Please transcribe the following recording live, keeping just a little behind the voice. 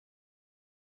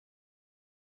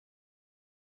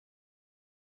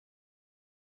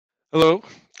Hello.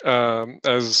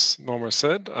 As Norma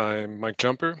said, I'm Mike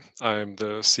Jumper. I'm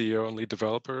the CEO and lead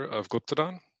developer of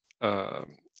Glyptodon.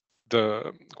 Um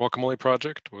the Guacamole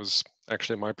project was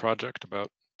actually my project about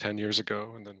 10 years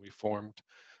ago, and then we formed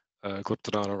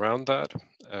Glyptodon around that,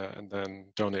 and then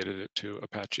donated it to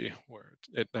Apache, where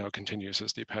it now continues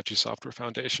as the Apache Software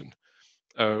Foundation.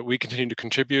 We continue to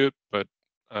contribute, but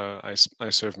I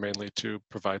serve mainly to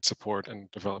provide support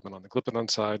and development on the Glyptodon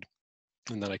side,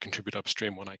 and then I contribute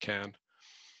upstream when I can.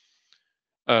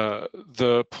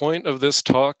 The point of this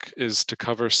talk is to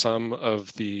cover some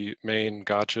of the main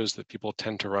gotchas that people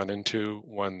tend to run into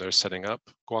when they're setting up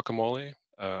Guacamole,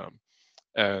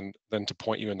 and then to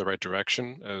point you in the right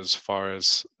direction as far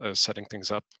as setting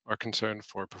things up are concerned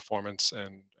for performance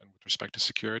and with respect to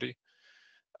security.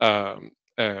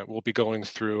 We'll be going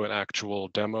through an actual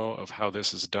demo of how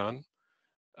this is done.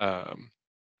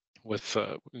 With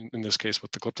in this case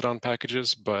with the Glyptodon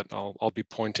packages, but I'll be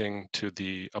pointing to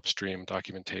the upstream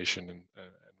documentation and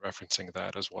referencing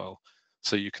that as well,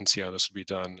 so you can see how this would be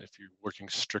done if you're working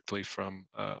strictly from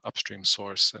upstream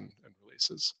source and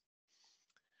releases.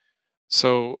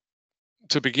 So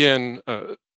to begin,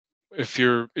 if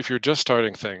you're just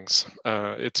starting things,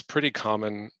 it's pretty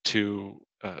common to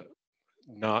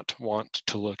not want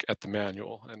to look at the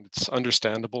manual, and it's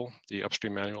understandable. The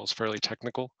upstream manual is fairly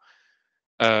technical.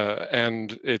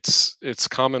 And it's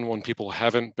common when people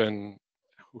haven't been,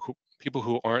 people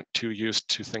who aren't too used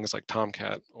to things like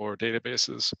Tomcat or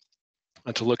databases,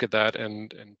 to look at that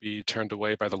and be turned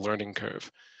away by the learning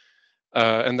curve.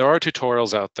 And there are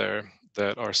tutorials out there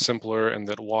that are simpler and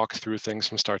that walk through things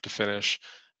from start to finish,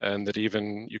 and that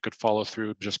even you could follow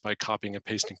through just by copying and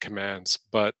pasting commands,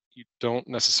 but you don't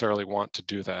necessarily want to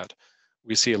do that.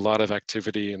 We see a lot of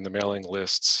activity in the mailing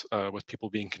lists with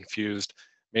people being confused,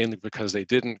 mainly because they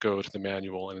didn't go to the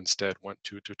manual and instead went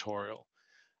to a tutorial.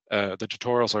 The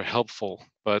tutorials are helpful,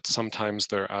 but sometimes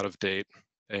they're out of date.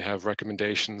 They have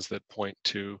recommendations that point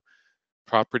to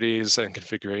properties and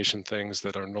configuration things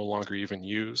that are no longer even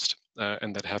used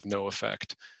and that have no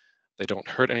effect. They don't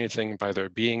hurt anything by their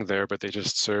being there, but they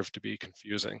just serve to be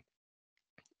confusing.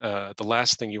 The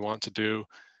last thing you want to do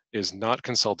is not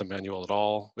consult the manual at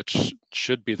all, which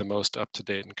should be the most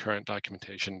up-to-date and current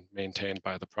documentation maintained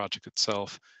by the project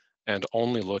itself, and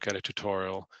only look at a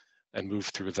tutorial and move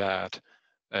through that,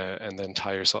 and then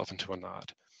tie yourself into a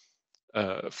knot.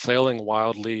 Flailing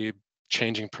wildly,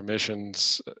 changing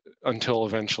permissions until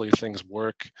eventually things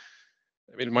work.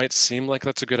 I mean, it might seem like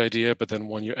that's a good idea, but then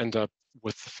when you end up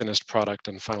with the finished product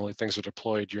and finally things are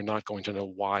deployed, you're not going to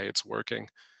know why it's working.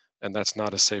 And that's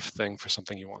not a safe thing for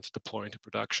something you want to deploy into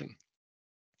production.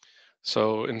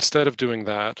 So instead of doing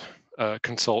that,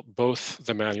 consult both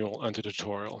the manual and the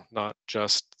tutorial, not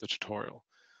just the tutorial,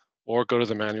 or go to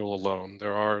the manual alone.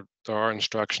 There are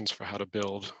instructions for how to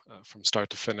build from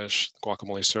start to finish the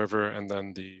Guacamole server and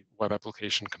then the web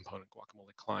application component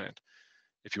Guacamole client.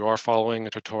 If you are following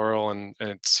a tutorial and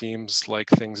it seems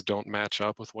like things don't match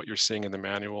up with what you're seeing in the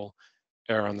manual,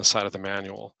 err on the side of the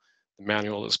manual. The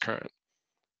manual is current.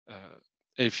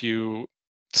 If you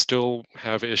still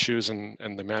have issues and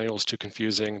the manual is too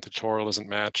confusing, the tutorial doesn't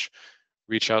match,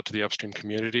 reach out to the upstream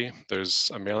community. There's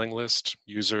a mailing list,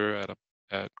 user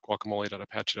at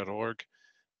guacamole.apache.org.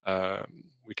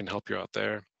 We can help you out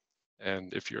there.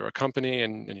 And if you're a company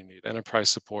and you need enterprise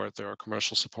support, there are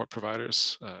commercial support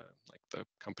providers like the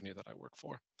company that I work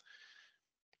for.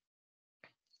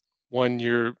 When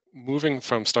you're moving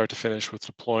from start to finish with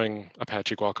deploying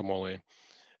Apache Guacamole,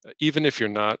 even if you're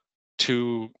not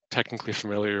too technically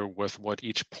familiar with what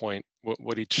each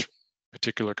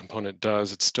particular component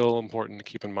does, it's still important to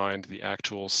keep in mind the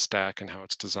actual stack and how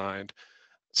it's designed.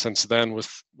 Since then,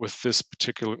 with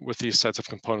these sets of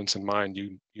components in mind,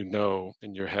 you know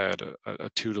in your head a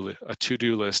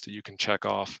to-do list that you can check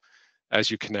off as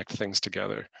you connect things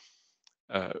together.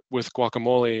 With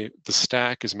Guacamole, the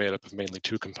stack is made up of mainly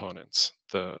two components: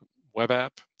 the web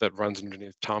app that runs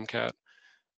underneath Tomcat,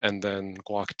 and then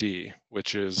guacd,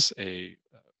 which is a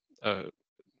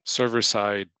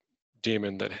server-side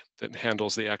daemon that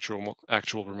handles the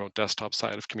actual remote desktop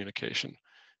side of communication.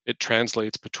 It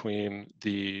translates between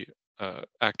the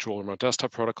actual remote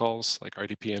desktop protocols like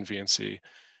RDP and VNC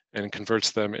and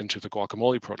converts them into the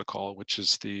Guacamole protocol, which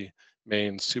is the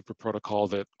main super protocol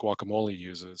that Guacamole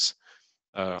uses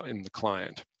in the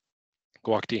client.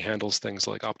 guacd handles things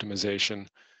like optimization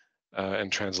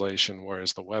and translation,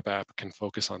 whereas the web app can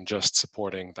focus on just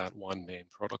supporting that one main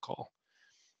protocol.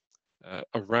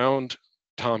 Around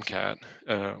Tomcat,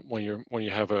 when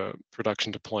you have a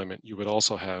production deployment, you would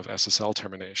also have SSL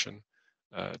termination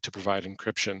to provide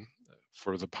encryption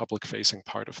for the public-facing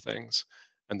part of things.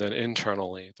 And then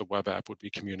internally, the web app would be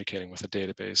communicating with a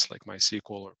database like MySQL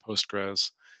or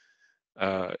Postgres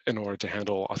in order to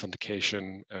handle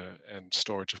authentication and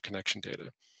storage of connection data.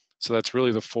 So that's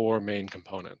really the four main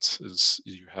components. Is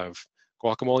you have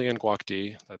Guacamole and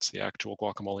Guacd, that's the actual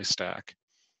Guacamole stack.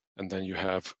 And then you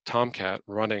have Tomcat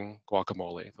running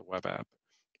Guacamole, the web app.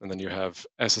 And then you have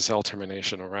SSL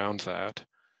termination around that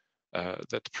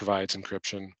that provides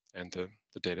encryption and the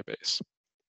database.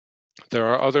 There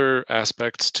are other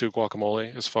aspects to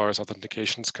Guacamole as far as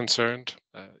authentication is concerned.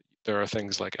 There are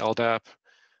things like LDAP,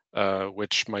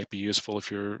 which might be useful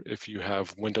if you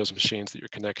have Windows machines that you're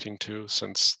connecting to,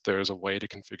 since there's a way to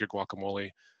configure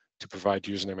Guacamole to provide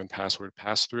username and password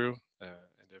pass-through. And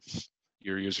if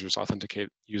your users authenticate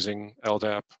using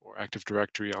LDAP or Active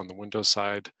Directory on the Windows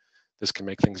side, this can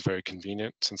make things very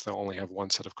convenient since they'll only have one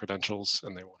set of credentials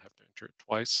and they won't have to enter it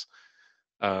twice.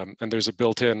 And there's a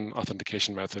built-in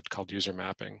authentication method called user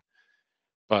mapping.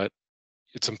 But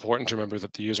it's important to remember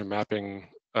that the user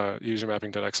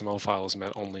mapping.xml file is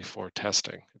meant only for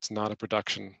testing. It's not a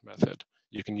production method.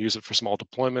 You can use it for small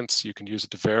deployments. You can use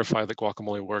it to verify that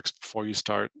Guacamole works before you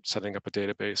start setting up a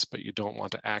database, but you don't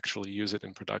want to actually use it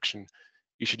in production.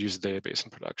 You should use the database in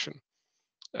production.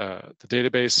 The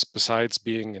database, besides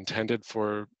being intended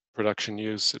for production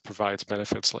use, it provides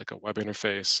benefits like a web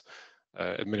interface,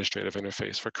 administrative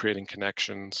interface for creating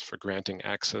connections, for granting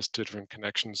access to different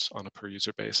connections on a per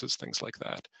user basis, things like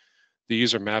that. The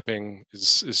user mapping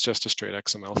is just a straight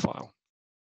XML file.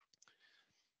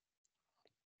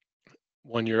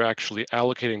 When you're actually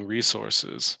allocating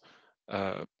resources,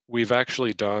 we've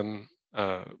actually done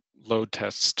load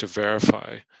tests to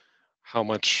verify how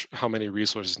many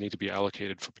resources need to be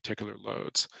allocated for particular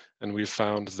loads. And we've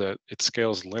found that it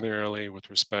scales linearly with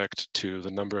respect to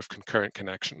the number of concurrent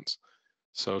connections.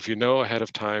 So if you know ahead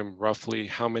of time roughly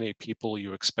how many people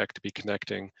you expect to be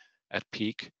connecting at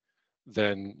peak,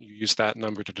 then you use that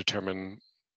number to determine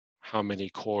how many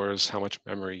cores, how much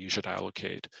memory you should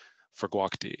allocate for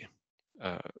Guacd.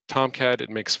 Tomcat, it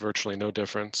makes virtually no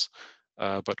difference,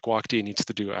 but Guacd needs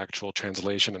to do actual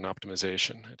translation and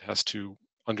optimization. It has to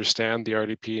understand the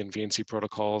RDP and VNC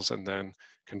protocols and then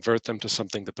convert them to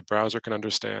something that the browser can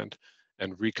understand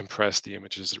and recompress the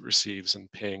images it receives in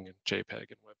PNG and JPEG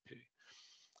and WebP.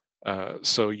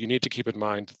 So you need to keep in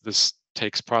mind this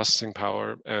takes processing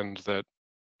power and that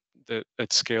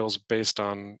it scales based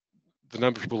on the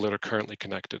number of people that are currently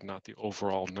connected, not the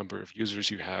overall number of users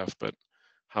you have, but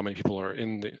how many people are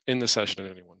in the session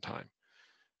at any one time.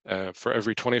 For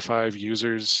every 25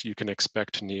 users, you can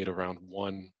expect to need around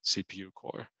one CPU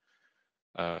core.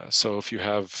 So if you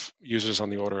have users on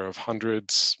the order of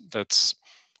hundreds,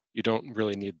 you don't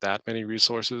really need that many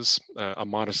resources. A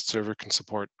modest server can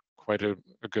support quite a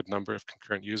good number of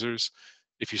concurrent users.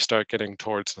 If you start getting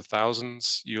towards the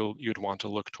thousands, you'd want to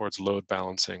look towards load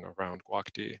balancing around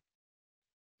Guacd.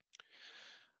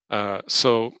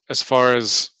 So as far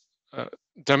as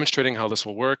demonstrating how this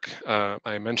will work,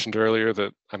 I mentioned earlier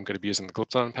that I'm going to be using the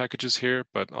Glyptodon packages here,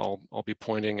 but I'll be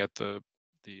pointing at the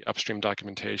upstream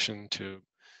documentation to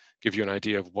give you an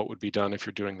idea of what would be done if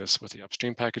you're doing this with the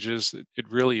upstream packages. It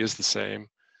really is the same.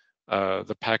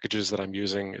 The packages that I'm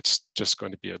using, it's just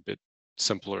going to be a bit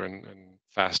simpler and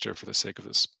faster for the sake of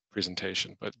this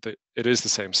presentation, but it is the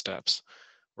same steps.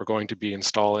 We're going to be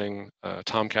installing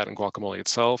Tomcat and Guacamole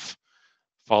itself,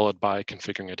 followed by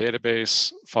configuring a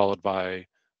database, followed by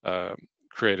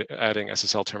adding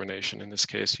SSL termination, in this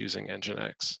case using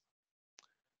Nginx.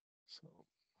 So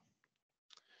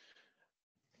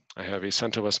I have a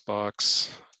CentOS box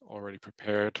already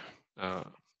prepared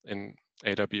in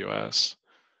AWS.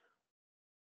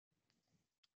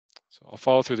 So I'll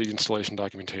follow through the installation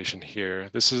documentation here.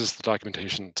 This is the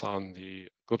documentation that's on the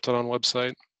Glyptodon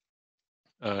website.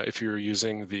 If you're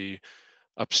using the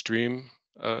upstream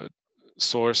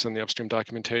source and the upstream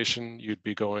documentation, you'd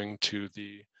be going to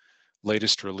the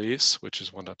latest release, which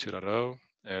is 1.2.0,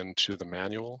 and to the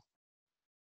manual.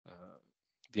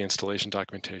 The installation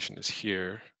documentation is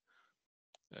here.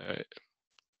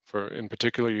 In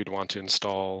particular, you'd want to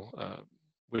install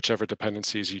whichever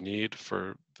dependencies you need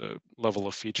for the level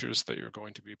of features that you're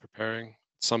going to be preparing.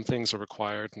 Some things are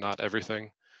required, not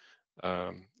everything.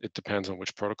 It depends on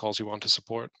which protocols you want to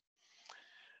support.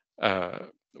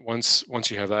 Once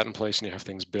you have that in place and you have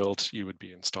things built, you would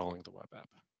be installing the web app.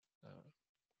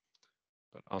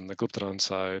 But on the Glyptodon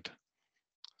side,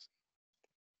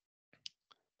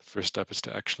 the first step is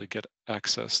to actually get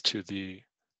access to the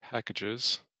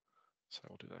packages. So I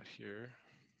will do that here.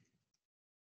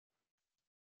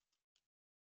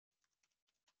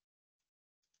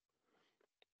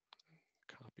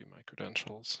 Copy my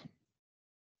credentials.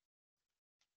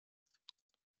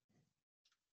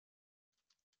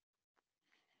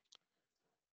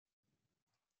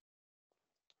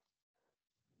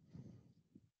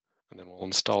 We'll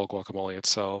install Guacamole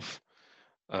itself.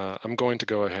 I'm going to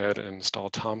go ahead and install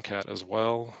Tomcat as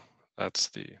well. That's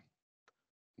the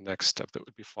next step that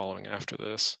would be following after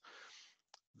this.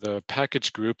 The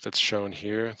package group that's shown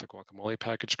here, the Guacamole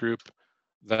package group,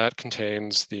 that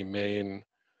contains the main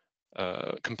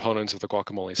components of the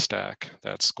Guacamole stack.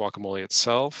 That's Guacamole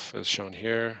itself, as shown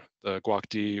here, the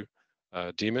guacd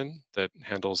daemon that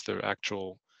handles the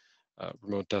actual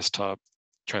remote desktop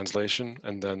translation,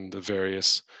 and then the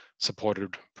various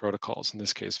supported protocols, in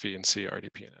this case, VNC,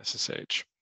 RDP, and SSH.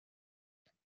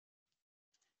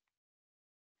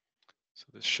 So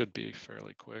this should be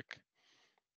fairly quick.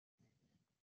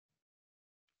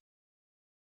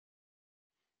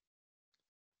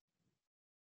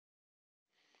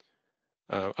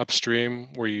 Upstream,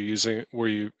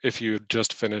 if you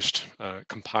just finished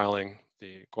compiling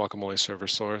the Guacamole server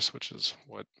source, which is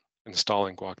what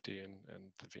installing guacd and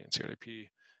the VNC-RDP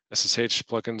SSH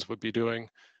plugins would be doing,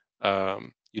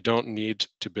 you don't need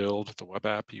to build the web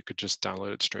app. You could just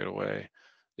download it straight away.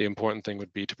 The important thing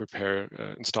would be to prepare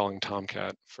installing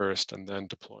Tomcat first and then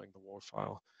deploying the WAR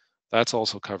file. That's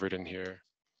also covered in here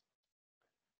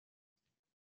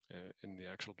in the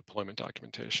actual deployment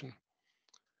documentation.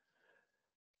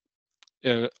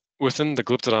 Within the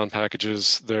Glyptodon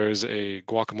packages, there's a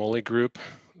Guacamole group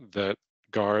that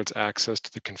guards access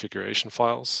to the configuration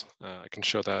files. I can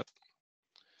show that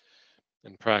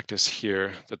in practice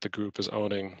here, that the group is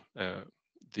owning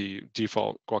the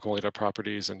default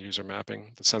guacamole.properties and user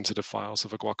mapping, the sensitive files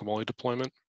of a Guacamole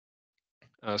deployment.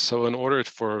 So in order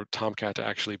for Tomcat to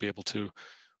actually be able to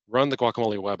run the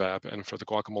Guacamole web app and for the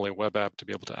Guacamole web app to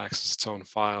be able to access its own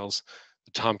files,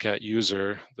 the Tomcat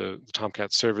user, the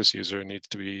Tomcat service user needs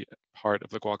to be part of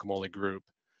the Guacamole group.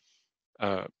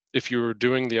 If you're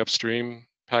doing the upstream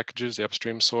packages, the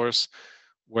upstream source,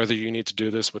 whether you need to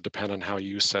do this would depend on how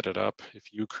you set it up.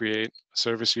 If you create a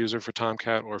service user for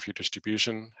Tomcat, or if your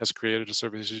distribution has created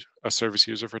a service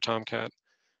user for Tomcat,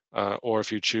 or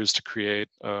if you choose to create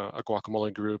a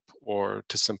Guacamole group, or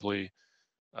to simply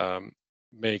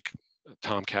make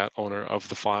Tomcat owner of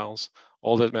the files.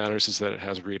 All that matters is that it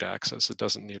has read access. It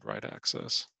doesn't need write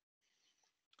access.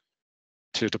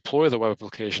 To deploy the web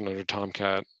application under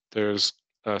Tomcat, there's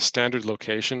a standard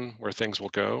location where things will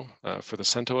go. For the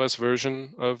CentOS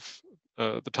version of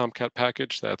the Tomcat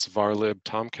package, that's varlib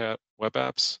tomcat web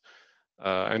apps.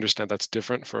 I understand that's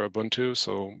different for Ubuntu.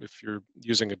 So if you're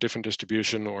using a different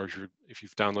distribution, or if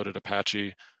you've downloaded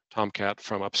Apache Tomcat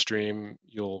from upstream,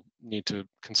 you'll need to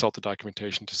consult the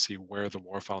documentation to see where the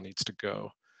WAR file needs to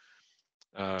go.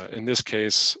 In this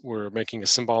case, we're making a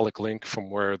symbolic link from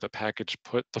where the package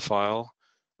put the file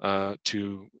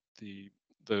to the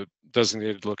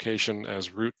designated location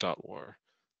as root.war.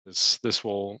 This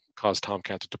will cause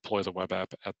Tomcat to deploy the web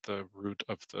app at the root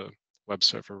of the web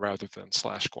server rather than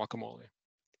 /guacamole.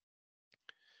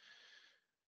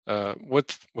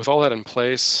 With all that in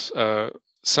place,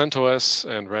 CentOS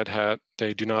and Red Hat,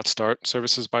 they do not start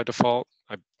services by default.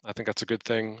 I think that's a good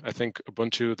thing. I think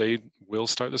Ubuntu, they will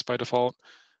start this by default.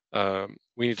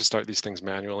 We need to start these things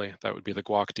manually. That would be the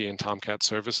guacd and Tomcat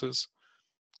services,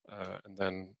 and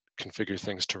then configure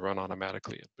things to run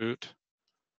automatically at boot.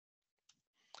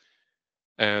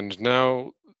 And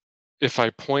now, if I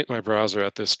point my browser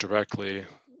at this directly,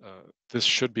 this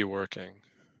should be working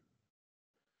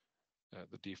at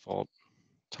the default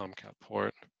Tomcat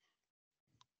port.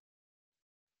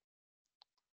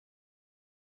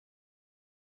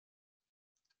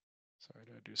 Sorry,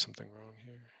 did I do something wrong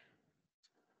here?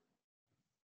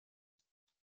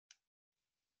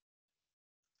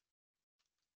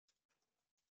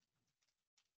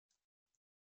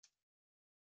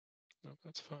 Nope,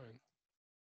 that's fine.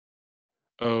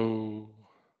 Oh,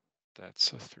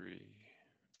 that's a 3.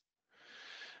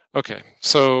 Okay,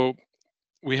 so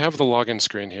we have the login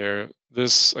screen here.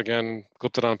 This, again,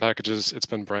 Glyptodon packages, it's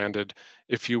been branded.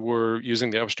 If you were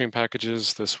using the upstream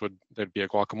packages, there'd be a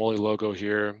Guacamole logo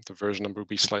here. The version number would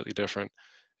be slightly different.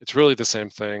 It's really the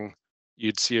same thing.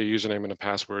 You'd see a username and a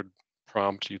password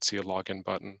prompt. You'd see a login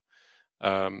button.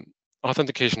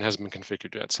 Authentication hasn't been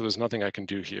configured yet, so there's nothing I can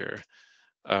do here.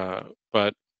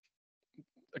 But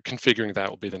configuring that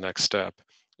will be the next step.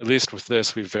 At least with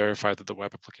this, we've verified that the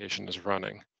web application is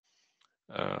running.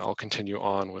 I'll continue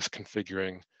on with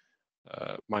configuring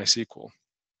MySQL.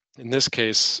 In this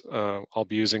case, I'll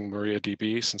be using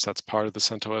MariaDB since that's part of the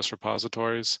CentOS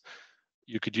repositories.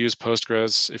 You could use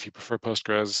Postgres if you prefer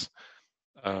Postgres.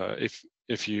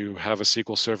 If you have a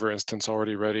SQL Server instance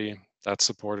already ready, that's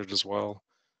supported as well.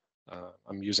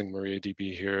 I'm using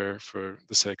MariaDB here for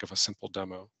the sake of a simple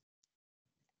demo.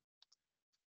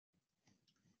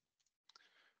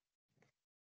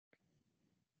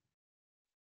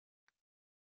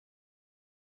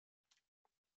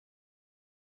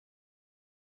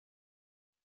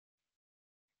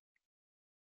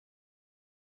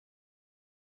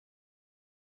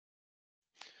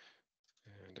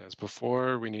 as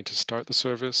before, we need to start the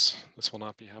service. This will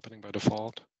not be happening by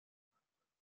default.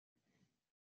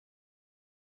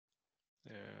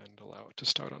 And allow it to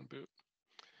start on boot.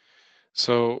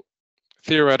 So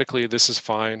theoretically, this is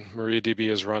fine. MariaDB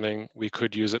is running. We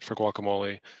could use it for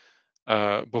Guacamole.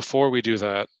 Before we do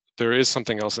that, there is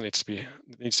something else that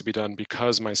needs to be done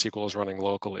because MySQL is running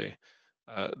locally.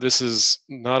 This is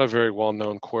not a very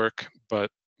well-known quirk, but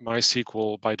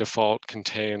MySQL by default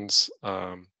contains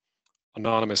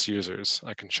anonymous users.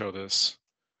 I can show this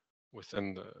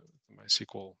within the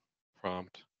MySQL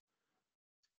prompt.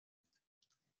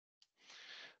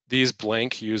 These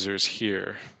blank users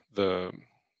here, the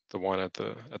one at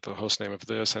the host name of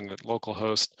this and at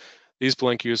localhost, these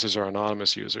blank users are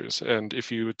anonymous users. And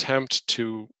if you attempt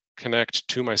to connect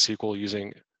to MySQL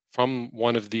using from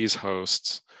one of these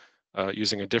hosts,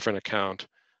 using a different account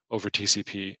over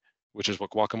TCP, which is what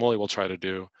Guacamole will try to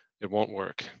do, it won't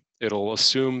work. It'll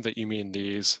assume that you mean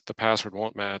these, the password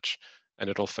won't match, and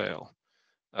it'll fail.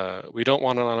 We don't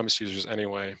want anonymous users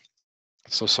anyway.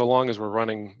 So long as we're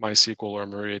running MySQL or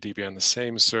MariaDB on the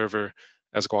same server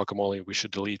as Guacamole, we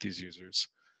should delete these users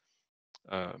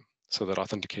so that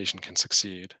authentication can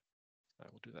succeed. I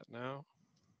will do that now.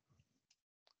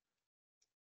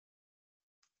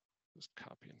 Just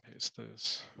copy and paste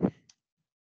this.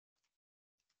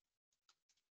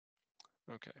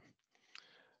 Okay.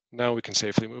 Now we can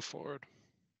safely move forward.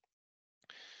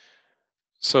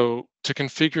 So to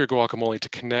configure Guacamole to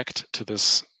connect to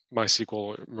this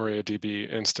MySQL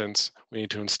MariaDB instance, we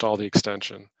need to install the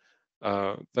extension.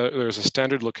 There's a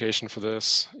standard location for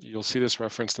this. You'll see this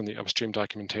referenced in the upstream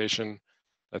documentation.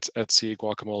 That's /etc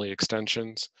Guacamole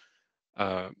extensions.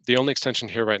 The only extension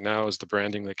here right now is the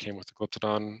branding that came with the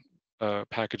Glyptodon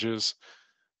packages.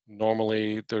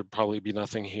 Normally, there'd probably be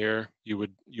nothing here. You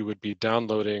would be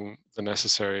downloading the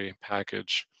necessary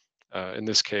package. In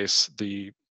this case,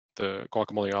 the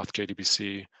Guacamole auth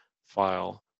JDBC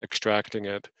file, extracting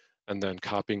it, and then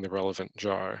copying the relevant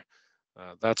jar.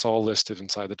 That's all listed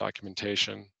inside the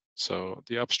documentation. So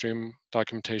the upstream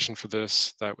documentation for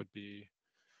this, that would be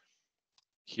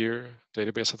here,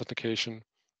 database authentication.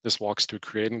 This walks through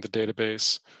creating the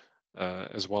database,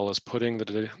 as well as putting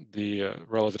the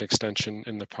relevant extension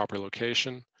in the proper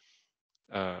location,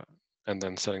 and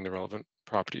then setting the relevant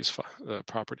properties. So I'll move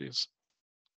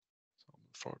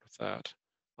forward with that.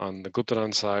 On the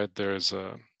Glyptodon side, there's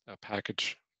a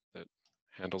package that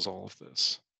handles all of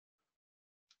this.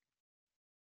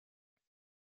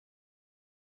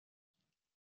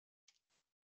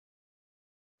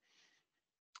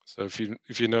 So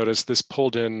if you notice, this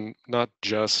pulled in not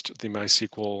just the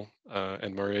MySQL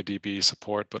and MariaDB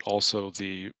support, but also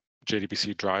the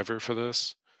JDBC driver for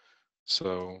this.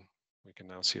 So we can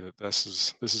now see that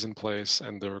this is in place,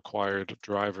 and the required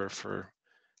driver for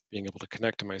being able to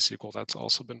connect to MySQL, that's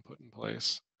also been put in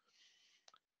place.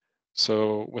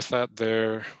 So with that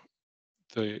there,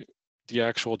 the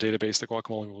actual database that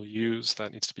Guacamole will use,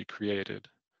 that needs to be created.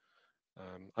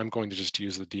 I'm going to just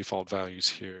use the default values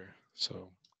here. So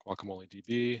Guacamole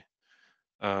DB,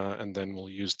 and then we'll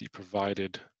use the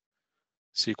provided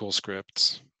SQL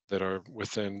scripts that are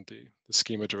within the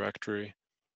schema directory,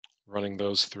 running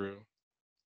those through.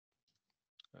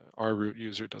 Our root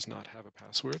user does not have a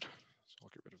password, so I'll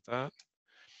get rid of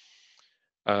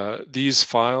that. These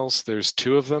files, there's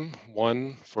two of them,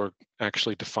 one for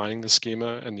actually defining the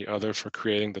schema and the other for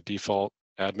creating the default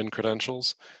admin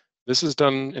credentials. This is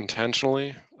done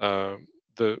intentionally.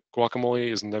 The Guacamole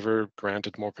is never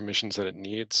granted more permissions than it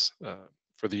needs.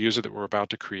 For the user that we're about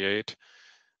to create,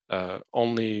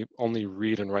 only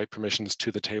read and write permissions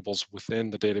to the tables within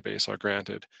the database are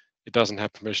granted. It doesn't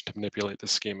have permission to manipulate the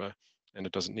schema, and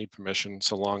it doesn't need permission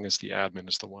so long as the admin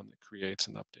is the one that creates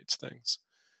and updates things.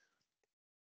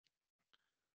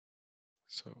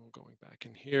 So going back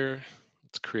in here,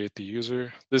 let's create the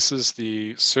user. This is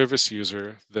the service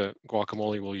user that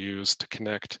Guacamole will use to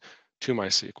connect to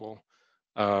MySQL.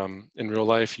 In real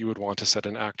life, you would want to set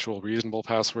an actual reasonable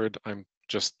password. I'm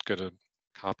just going to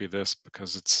copy this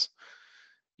because it's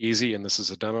easy and this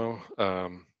is a demo.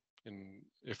 And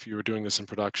if you were doing this in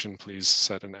production, please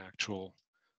set an actual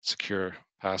secure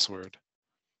password.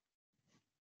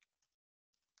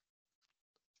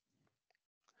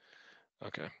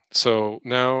 Okay, so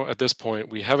now at this point,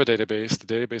 we have a database. The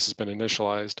database has been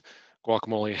initialized.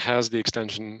 Guacamole has the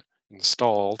extension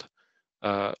installed,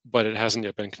 but it hasn't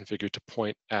yet been configured to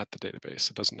point at the database.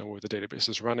 It doesn't know where the database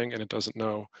is running, and it doesn't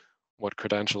know what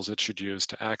credentials it should use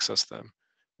to access them.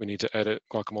 We need to edit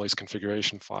Guacamole's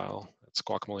configuration file. It's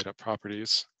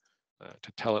guacamole.properties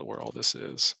to tell it where all this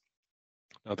is.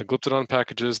 Now, the Glyptodon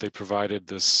packages, they provided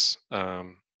this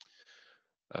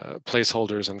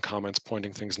placeholders and comments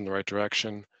pointing things in the right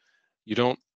direction. You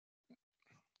don't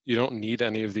need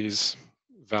any of these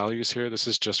values here. This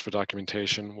is just for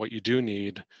documentation. What you do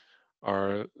need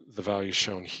are the values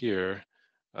shown here.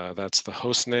 That's the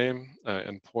host name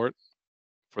and port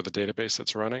for the database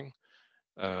that's running,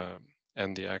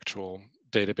 and the actual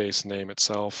database name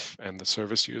itself and the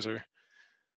service user.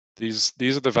 These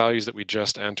are the values that we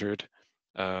just entered.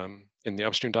 In the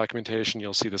upstream documentation,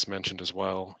 you'll see this mentioned as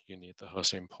well. You need the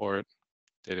hostname port,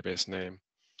 database name.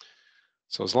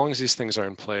 So as long as these things are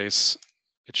in place,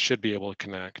 it should be able to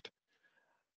connect.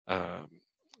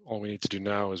 All we need to do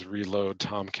now is reload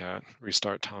Tomcat,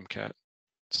 restart Tomcat,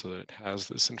 so that it has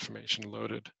this information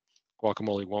loaded.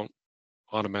 Guacamole won't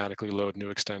automatically load new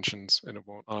extensions, and it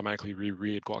won't automatically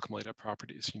reread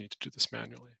guacamole.properties. You need to do this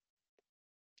manually.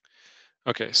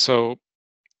 Okay, so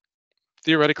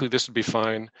theoretically, this would be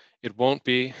fine. It won't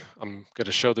be. I'm going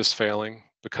to show this failing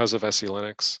because of SE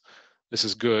Linux. This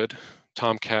is good.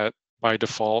 Tomcat, by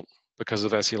default, because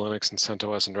of SE Linux and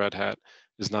CentOS and Red Hat,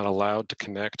 is not allowed to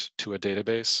connect to a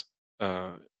database.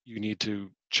 You need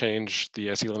to change the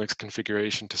SE Linux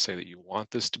configuration to say that you want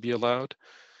this to be allowed.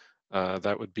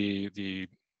 That would be the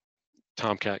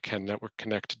Tomcat can network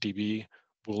connect DB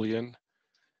Boolean.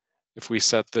 If we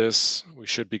set this, we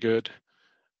should be good.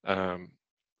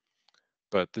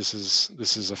 But this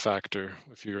is a factor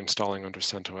if you're installing under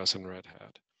CentOS and Red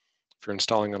Hat. If you're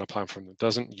installing on a platform that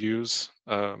doesn't use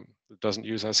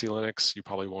SE Linux, you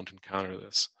probably won't encounter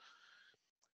this.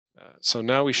 So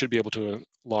now we should be able to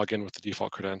log in with the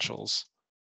default credentials.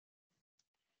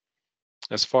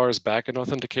 As far as backend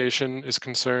authentication is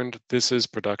concerned, this is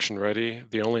production ready.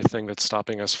 The only thing that's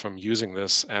stopping us from using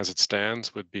this as it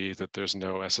stands would be that there's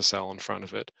no SSL in front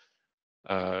of it.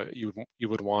 You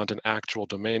would want an actual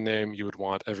domain name. You would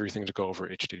want everything to go over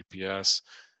HTTPS.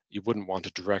 You wouldn't want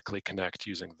to directly connect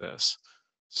using this.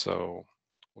 So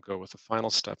we'll go with the final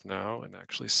step now and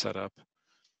actually set up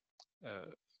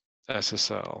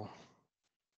SSL.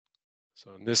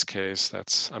 So in this case,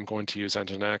 I'm going to use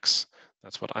Nginx.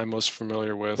 That's what I'm most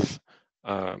familiar with.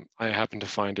 I happen to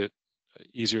find it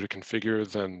easier to configure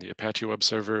than the Apache web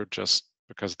server just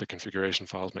because the configuration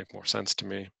files make more sense to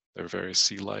me. They're very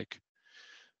C-like.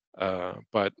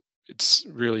 But it's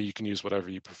really, you can use whatever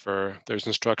you prefer. There's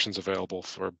instructions available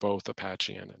for both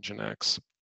Apache and Nginx.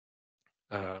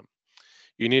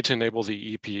 You need to enable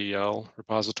the EPEL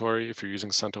repository if you're using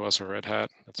CentOS or Red Hat.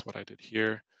 That's what I did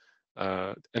here.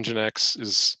 Nginx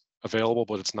is available,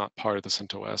 but it's not part of the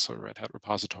CentOS or Red Hat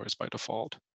repositories by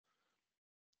default.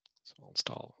 So I'll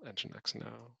install Nginx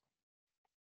now.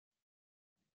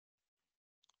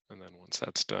 And then once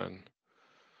that's done,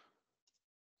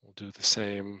 we'll do the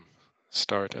same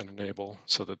start and enable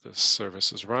so that this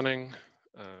service is running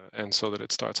and so that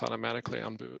it starts automatically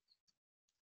on boot.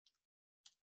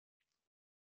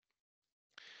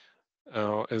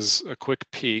 As a quick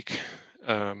peek,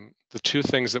 the two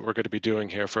things that we're going to be doing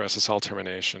here for SSL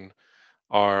termination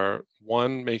are,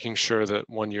 one, making sure that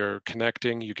when you're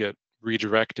connecting, you get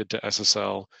redirected to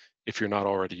SSL if you're not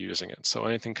already using it. So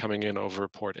anything coming in over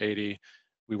port 80,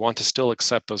 we want to still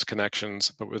accept those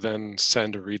connections, but we then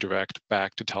send a redirect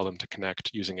back to tell them to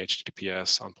connect using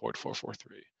HTTPS on port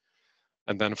 443.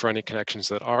 And then for any connections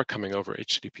that are coming over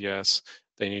HTTPS,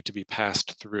 they need to be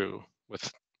passed through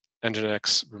with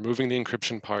Nginx removing the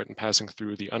encryption part and passing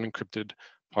through the unencrypted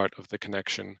part of the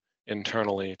connection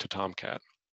internally to Tomcat.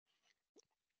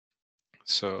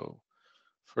 So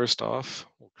first off,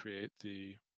 we'll create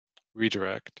the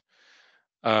redirect.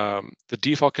 The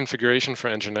default configuration for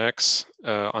Nginx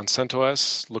on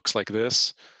CentOS looks like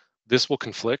this. This will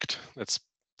conflict.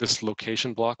 This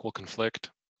location block will conflict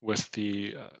with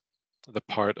the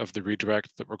part of the redirect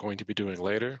that we're going to be doing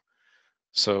later.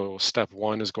 So step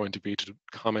one is going to be to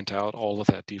comment out all of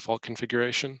that default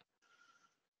configuration.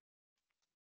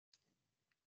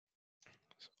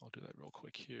 So I'll do that real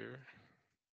quick here.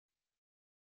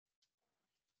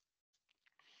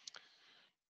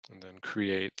 And then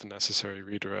create the necessary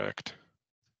redirect.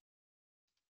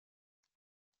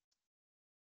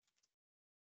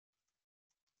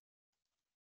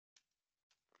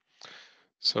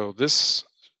 So this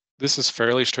is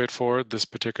fairly straightforward, this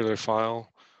particular file.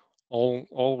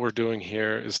 All we're doing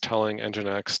here is telling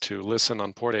Nginx to listen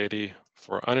on port 80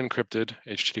 for unencrypted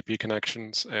HTTP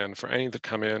connections, and for any that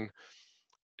come in,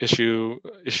 issue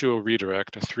a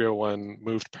redirect, a 301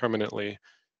 moved permanently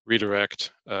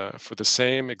redirect for the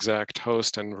same exact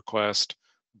host and request,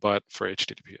 but for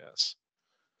HTTPS.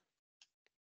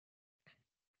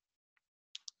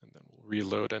 And then we'll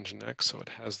reload Nginx so it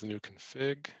has the new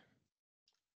config.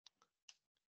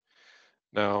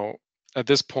 Now, at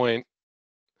this point,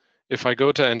 if I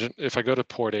go to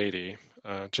port 80,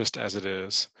 just as it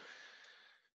is,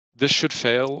 this should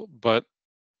fail, but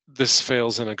this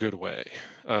fails in a good way.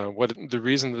 The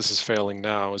reason this is failing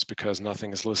now is because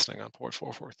nothing is listening on port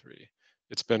 443.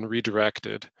 It's been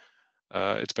redirected.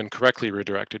 It's been correctly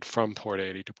redirected from port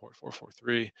 80 to port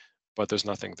 443, but there's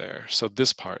nothing there. So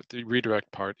this part, the redirect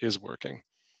part, is working.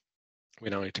 We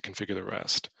now need to configure the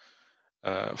rest.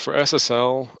 For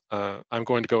SSL, I'm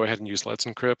going to go ahead and use Let's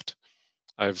Encrypt.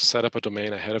 I've set up a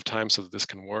domain ahead of time so that this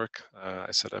can work.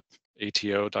 I set up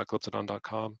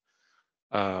ato.glyptodon.com.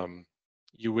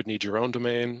 You would need your own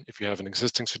domain. If you have an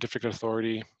existing certificate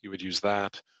authority, you would use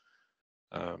that.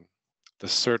 The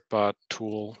certbot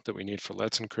tool that we need for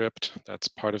Let's Encrypt, that's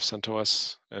part of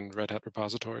CentOS and Red Hat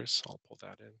repositories. I'll pull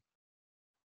that in.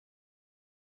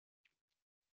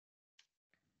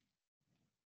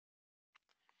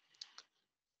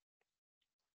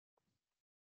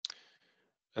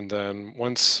 And then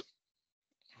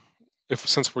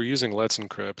since we're using Let's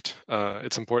Encrypt,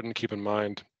 it's important to keep in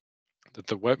mind that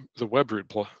the webroot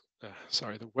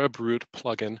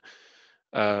plugin,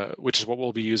 which is what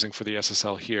we'll be using for the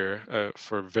SSL here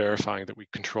for verifying that we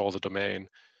control the domain,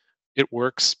 it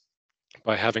works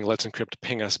by having Let's Encrypt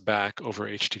ping us back over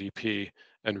HTTP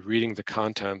and reading the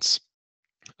contents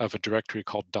of a directory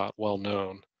called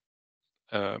 .wellknown.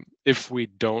 If we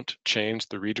don't change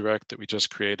the redirect that we just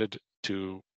created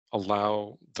to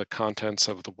allow the contents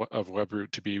of webroot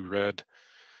to be read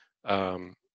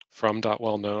from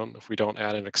 .wellknown, if we don't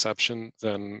add an exception,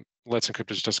 then Let's Encrypt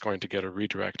is just going to get a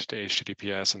redirect to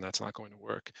HTTPS, and that's not going to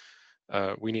work.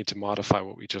 We need to modify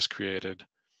what we just created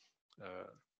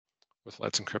with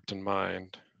Let's Encrypt in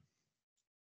mind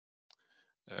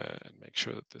and make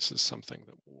sure that this is something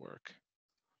that will work.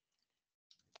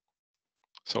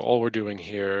 So all we're doing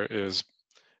here is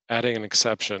adding an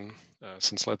exception,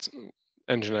 since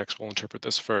Nginx will interpret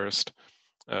this first,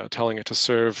 telling it to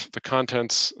serve the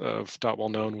contents of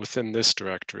 .wellknown within this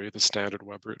directory, the standard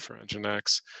webroot for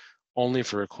Nginx, only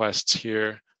for requests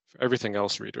here. For everything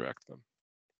else, redirect them.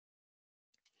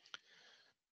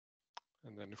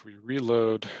 And then if we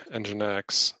reload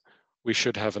Nginx, we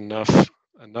should have enough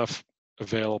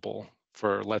available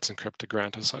for Let's Encrypt to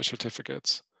grant us our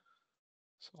certificates.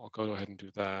 So I'll go ahead and do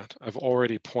that. I've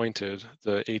already pointed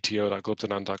the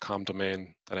ato.glyptodon.com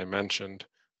domain that I mentioned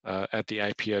at the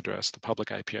IP address, the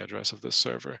public IP address of this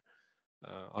server.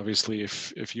 Obviously,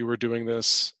 if you were doing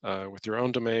this with your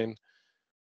own domain,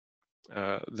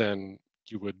 then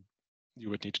you would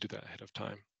need to do that ahead of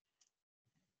time.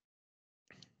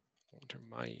 I'll enter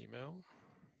my email.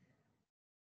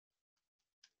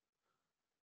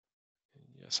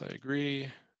 Yes, I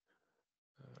agree.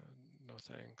 No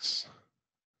thanks.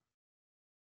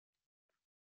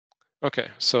 Okay,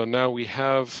 so now we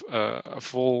have a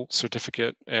full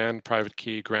certificate and private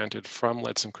key granted from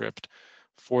Let's Encrypt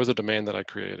for the domain that I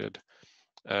created.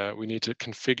 We need to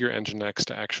configure Nginx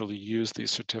to actually use these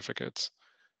certificates.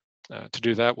 To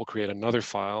do that, we'll create another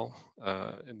file.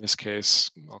 In this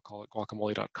case, I'll call it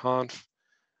guacamole.conf.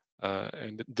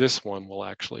 And this one will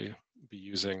actually be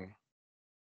using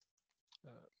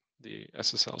the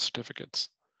SSL certificates.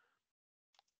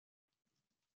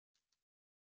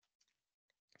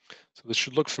 So this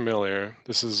should look familiar.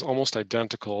 This is almost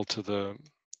identical to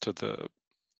the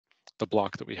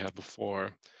block that we had before,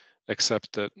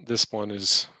 except that this one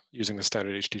is using the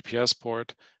standard HTTPS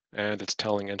port, and it's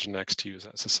telling Nginx to use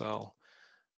SSL.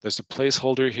 There's a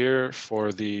placeholder here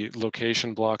for the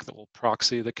location block that will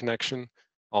proxy the connection.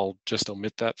 I'll just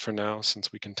omit that for now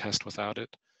since we can test without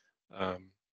it.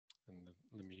 And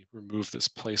let me remove this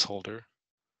placeholder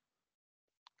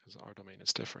because our domain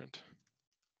is different.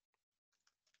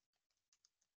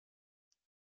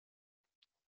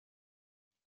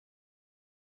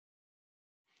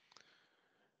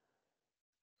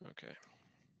 Okay.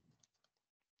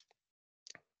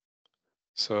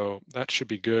 So that should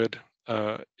be good.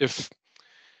 If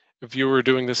you were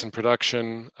doing this in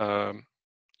production,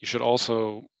 you would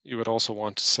also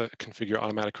want to configure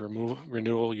automatic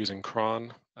renewal using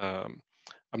cron.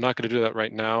 I'm not going to do that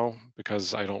right now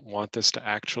because I don't want this to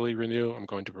actually renew. I'm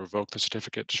going to revoke the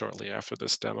certificate shortly after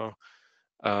this demo.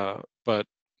 But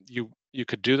you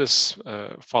could do this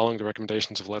following the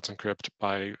recommendations of Let's Encrypt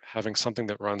by having something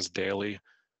that runs daily,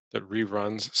 that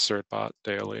reruns certbot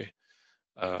daily.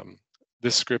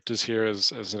 This script is here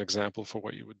as an example for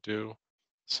what you would do.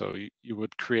 So you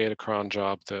would create a cron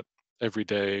job that every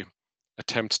day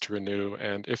attempts to renew,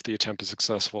 and if the attempt is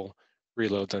successful,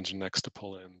 reloads Nginx to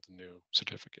pull in the new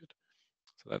certificate.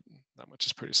 So that much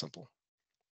is pretty simple.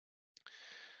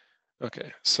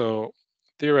 Okay, so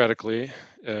theoretically,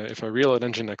 if I reload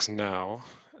Nginx now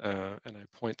and I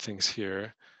point things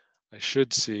here, I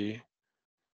should see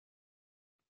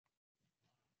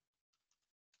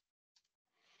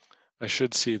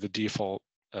the default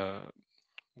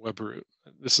web root.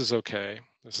 This is okay.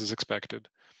 This is expected.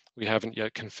 We haven't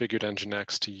yet configured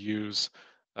Nginx to use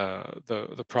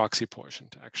the proxy portion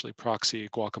to actually proxy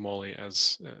Guacamole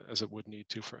as it would need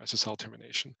to for SSL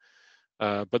termination.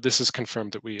 But this is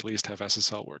confirmed that we at least have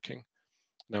SSL working.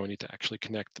 Now we need to actually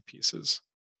connect the pieces.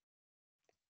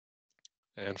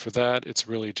 And for that, it's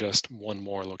really just one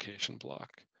more location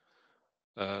block.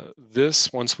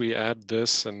 Once we add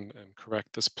this and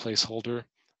correct this placeholder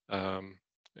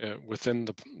within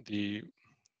the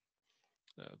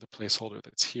placeholder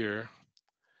that's here,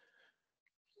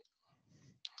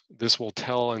 this will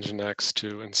tell Nginx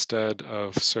to, instead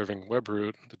of serving web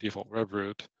root, the default web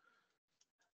root,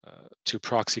 to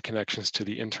proxy connections to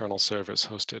the internal service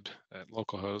hosted at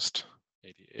localhost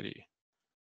 8080,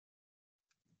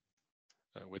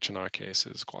 which in our case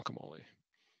is Guacamole.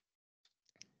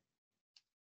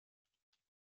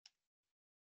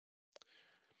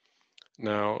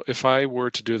 Now, if I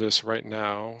were to do this right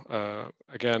now,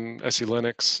 again, SE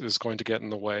Linux is going to get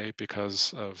in the way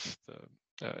because of the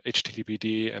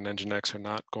HTTPD and Nginx are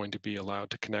not going to be allowed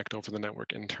to connect over the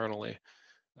network internally.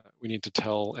 We need to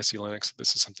tell SE Linux that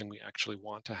this is something we actually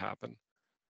want to happen.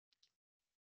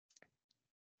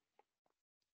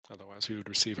 Otherwise, we would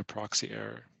receive a proxy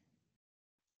error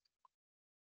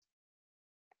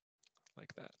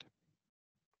like that.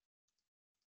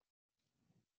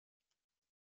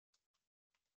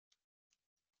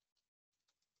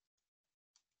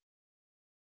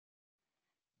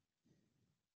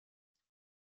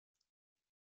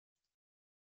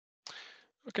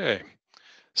 Okay,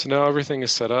 so now everything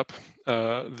is set up.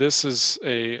 This is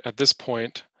at this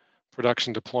point,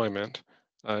 production deployment.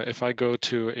 If I go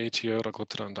to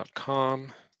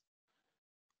ato.glyptodon.com,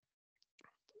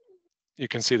 you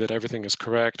can see that everything is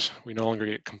correct. We no longer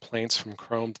get complaints from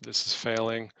Chrome that this is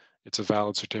failing. It's a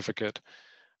valid certificate.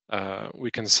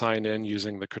 We can sign in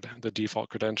using the default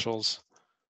credentials,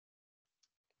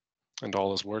 and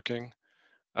all is working.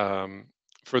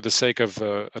 For the sake of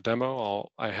a demo,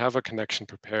 I have a connection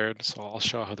prepared, so I'll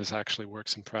show how this actually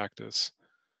works in practice.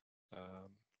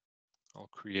 I'll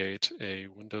create a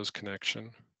Windows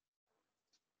connection,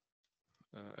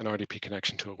 an RDP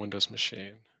connection to a Windows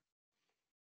machine.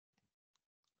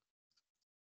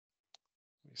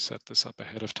 We set this up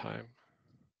ahead of time.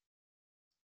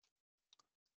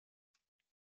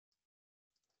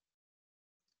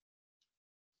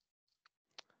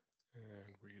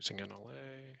 And we're using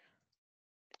NLA,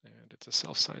 and it's a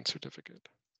self-signed certificate.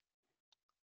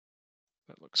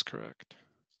 That looks correct.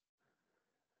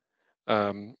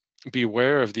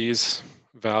 Beware of these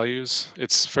values.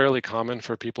 It's fairly common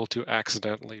for people to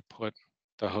accidentally put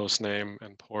the host name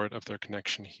and port of their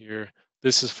connection here.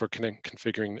 This is for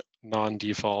configuring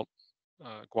non-default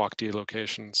guacd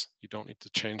locations. You don't need to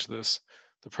change this.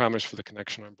 The parameters for the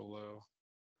connection are below.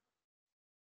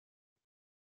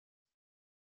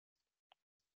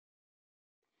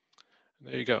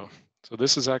 There you go. So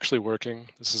this is actually working.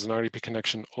 This is an RDP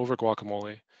connection over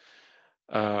Guacamole.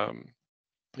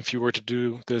 If you were to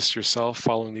do this yourself,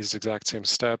 following these exact same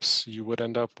steps, you would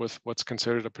end up with what's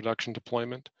considered a production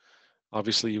deployment.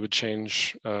 Obviously, you would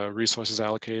change resources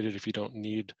allocated if you don't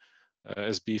need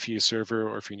as beefy a server,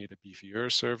 or if you need a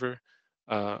beefier server.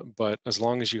 But as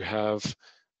long as you have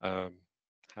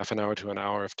half an hour to an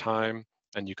hour of time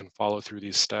and you can follow through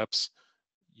these steps,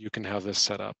 you can have this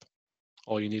set up.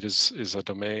 All you need is a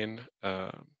domain,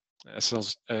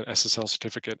 SSL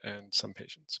certificate, and some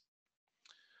patience.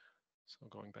 So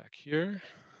going back here.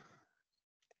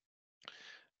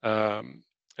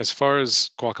 As far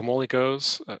as Guacamole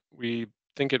goes, we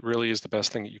think it really is the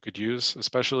best thing that you could use,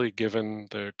 especially given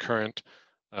the current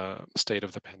state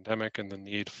of the pandemic and the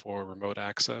need for remote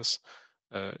access.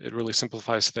 It really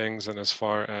simplifies things, and as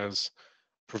far as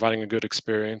providing a good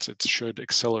experience, it should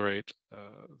accelerate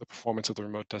the performance of the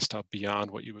remote desktop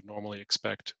beyond what you would normally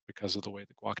expect because of the way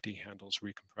the guacd handles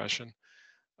recompression.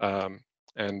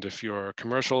 And if you're a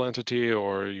commercial entity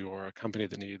or you're a company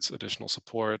that needs additional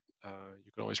support,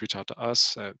 you can always reach out to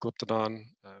us at Glyptodon.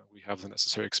 We have the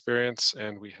necessary experience,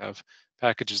 and we have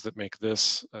packages that make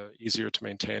this easier to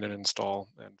maintain and install,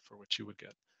 and for which you would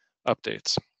get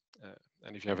updates.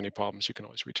 And if you have any problems, you can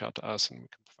always reach out to us and we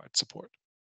can provide support.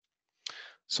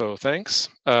 So thanks.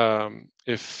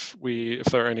 If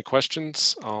there are any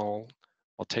questions, I'll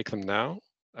take them now,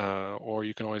 or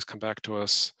you can always come back to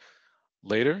us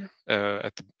later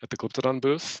at the Glyptodon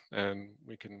booth, and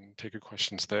we can take your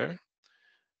questions there.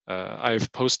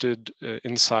 I've posted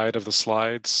inside of the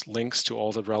slides links to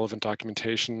all the relevant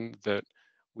documentation that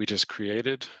we just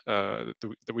created, that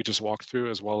we just walked through,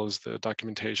 as well as the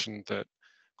documentation that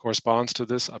corresponds to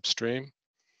this upstream,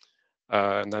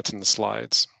 and that's in the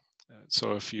slides.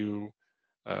 So if you,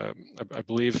 I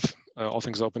believe All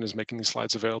Things Open is making these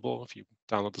slides available. If you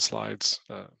download the slides,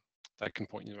 that can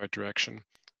point you in the right direction,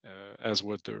 as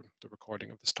would the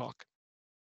recording of this talk.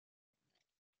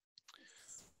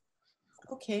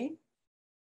 Okay.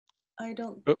 I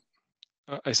don't. Oh,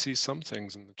 I see some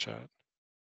things in the chat.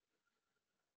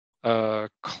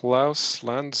 Klaus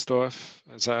Landsdorf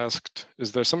has asked,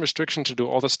 is there some restriction to do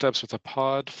all the steps with a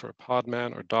pod for a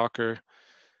Podman or Docker?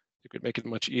 You could make it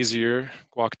much easier.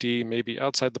 Guac-D maybe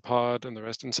outside the pod and the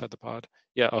rest inside the pod.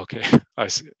 Yeah, okay, I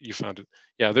see, you found it.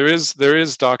 Yeah, there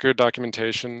is Docker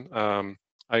documentation.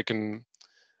 Let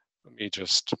me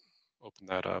just open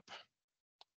that up.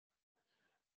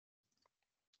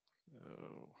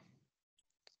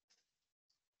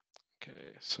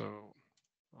 Okay, so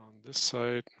on this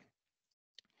side,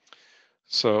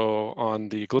 so on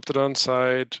the Glyptodon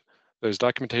side, there's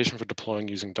documentation for deploying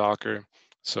using Docker.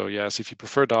 So yes, if you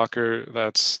prefer Docker,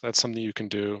 that's something you can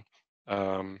do.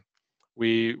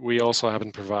 We also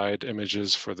happen to provide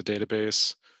images for the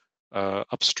database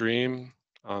upstream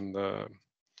on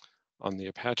the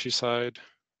Apache side.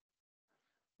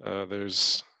 There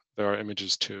are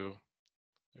images too.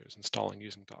 There's installing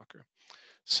using Docker.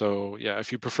 So yeah,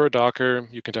 if you prefer Docker,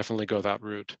 you can definitely go that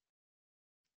route.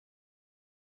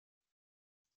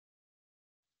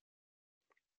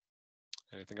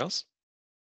 Anything else?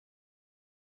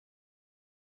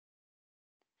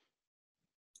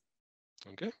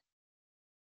 Okay.